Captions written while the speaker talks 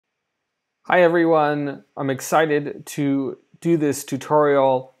Hi everyone, I'm excited to do this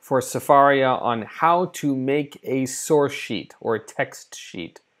tutorial for Sefaria on how to make a source sheet or a text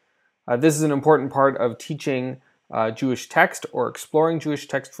sheet. This is an important part of teaching Jewish text or exploring Jewish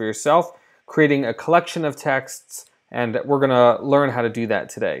text for yourself, creating a collection of texts, and we're going to learn how to do that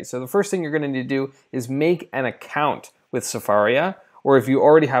today. So the first thing you're going to need to do is make an account with Sefaria, or if you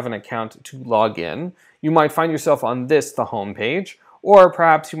already have an account, to log in. You might find yourself on this, the home page, or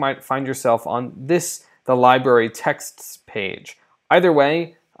perhaps you might find yourself on this, the library texts page. Either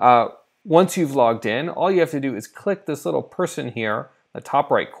way, once you've logged in, all you have to do is click this little person here, the top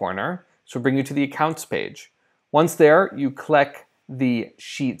right corner, so it'll bring you to the accounts page. Once there, you click the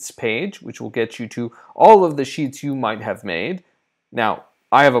sheets page, which will get you to all of the sheets you might have made. Now,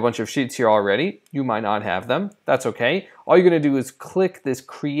 I have a bunch of sheets here already. You might not have them. That's okay. All you're going to do is click this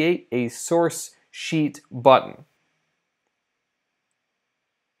Create a Source Sheet button.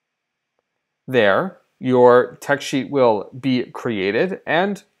 There, your text sheet will be created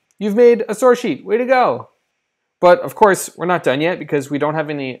and you've made a source sheet. Way to go! But of course, we're not done yet because we don't have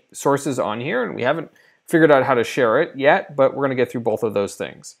any sources on here and we haven't figured out how to share it yet, but we're going to get through both of those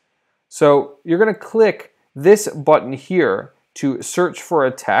things. So you're going to click this button here to search for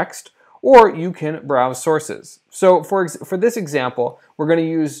a text, or you can browse sources. So for this example, we're going to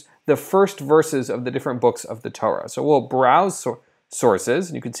use the first verses of the different books of the Torah. So we'll browse sources,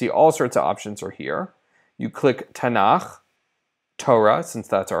 and you can see all sorts of options are here. You click Tanakh, Torah, since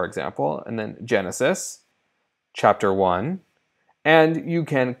that's our example, and then Genesis, chapter 1. And you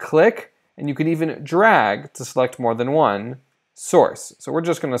can click, and you can even drag to select more than one source. So we're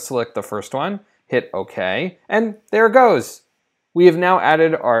just going to select the first one, hit OK, and there it goes. We have now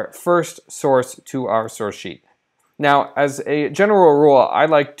added our first source to our source sheet. Now, as a general rule, I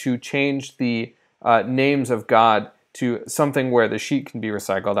like to change the names of God to something where the sheet can be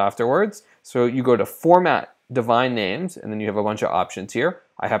recycled afterwards. So you go to Format Divine Names, and then you have a bunch of options here.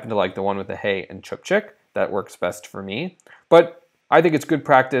 I happen to like the one with the Hey and Chupchik. That works best for me. But I think it's good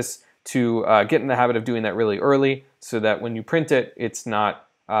practice to get in the habit of doing that really early so that when you print it, it's not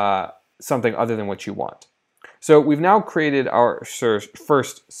something other than what you want. So we've now created our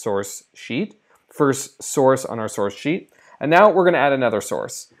first source sheet, first source on our source sheet, and now we're going to add another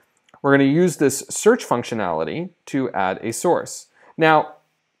source. We're going to use this search functionality to add a source. Now,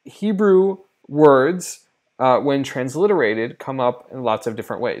 Hebrew words, when transliterated, come up in lots of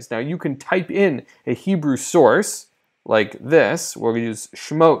different ways. Now, you can type in a Hebrew source like this. We'll use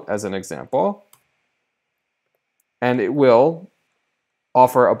Shemot as an example, and it will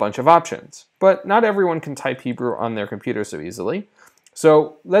offer a bunch of options. But not everyone can type Hebrew on their computer so easily.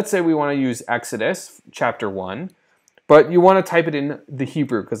 So let's say we want to use Exodus chapter 1, but you want to type it in the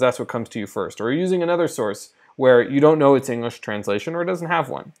Hebrew because that's what comes to you first. Or you're using another source where you don't know its English translation or it doesn't have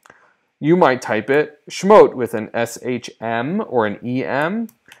one. You might type it Shemot with an SHM or an EM.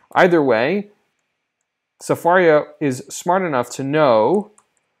 Either way, Sefaria is smart enough to know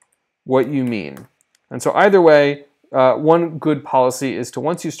what you mean. And so either way, one good policy is to,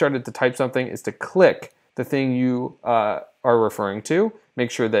 once you started to type something, is to click the thing you are referring to. Make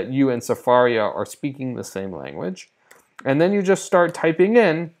sure that you and Sefaria are speaking the same language. And then you just start typing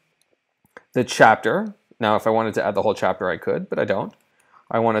in the chapter. Now, if I wanted to add the whole chapter, I could, but I don't.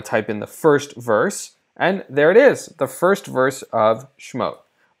 I want to type in the first verse, and there it is, the first verse of Shemot.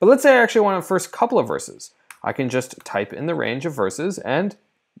 But let's say I actually want the first couple of verses. I can just type in the range of verses, and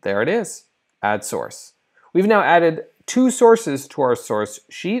there it is, add source. We've now added two sources to our source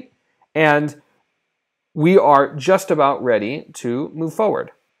sheet, and we are just about ready to move forward.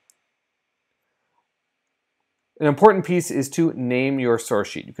 An important piece is to name your source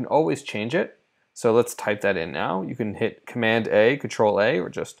sheet. You can always change it. So let's type that in now. You can hit Command A, Control A, or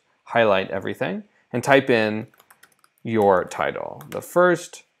just highlight everything, and type in your title. The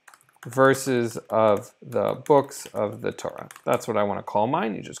first verses of the books of the Torah. That's what I want to call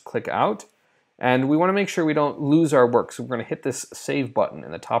mine. You just click out. And we want to make sure we don't lose our work. So we're going to hit this Save button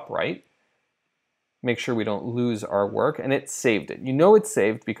in the top right. Make sure we don't lose our work. And it saved it. You know it's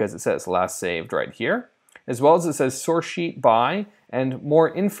saved because it says last saved right here, as well as it says source sheet by and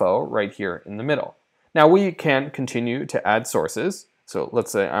more info right here in the middle. Now we can continue to add sources. So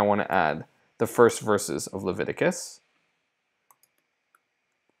let's say I want to add the first verses of Leviticus.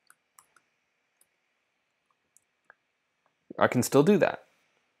 I can still do that.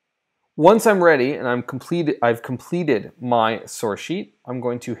 Once I'm ready and I've completed my source sheet, I'm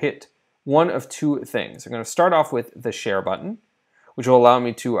going to hit one of two things. I'm going to start off with the share button, which will allow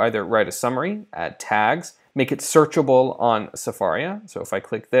me to either write a summary, add tags, make it searchable on Sefaria. So if I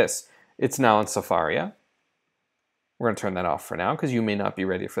click this, it's now on Sefaria. We're going to turn that off for now because you may not be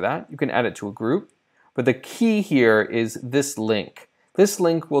ready for that. You can add it to a group. But the key here is this link. This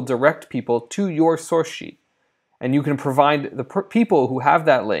link will direct people to your source sheet. And you can provide the people who have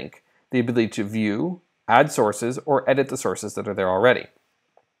that link the ability to view, add sources, or edit the sources that are there already.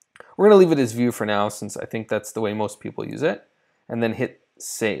 We're going to leave it as view for now since I think that's the way most people use it. And then hit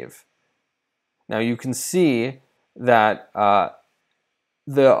save. Now you can see that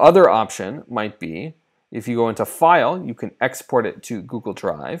the other option might be, if you go into File, you can export it to Google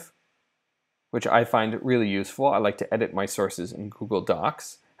Drive, which I find really useful. I like to edit my sources in Google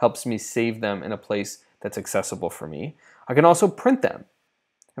Docs. Helps me save them in a place that's accessible for me. I can also print them.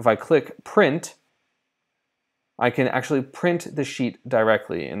 If I click Print, I can actually print the sheet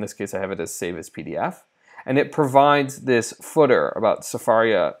directly. In this case, I have it as Save as PDF. And it provides this footer about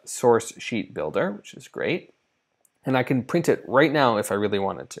Sefaria Source Sheet Builder, which is great. And I can print it right now if I really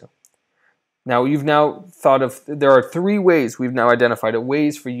wanted to. Now, you've now thought of, there are 3 ways we've now identified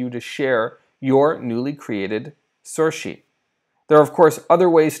ways for you to share your newly created source sheet. There are, of course, other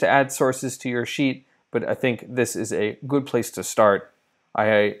ways to add sources to your sheet, but I think this is a good place to start.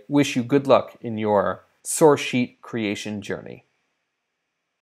 I wish you good luck in your source sheet creation journey.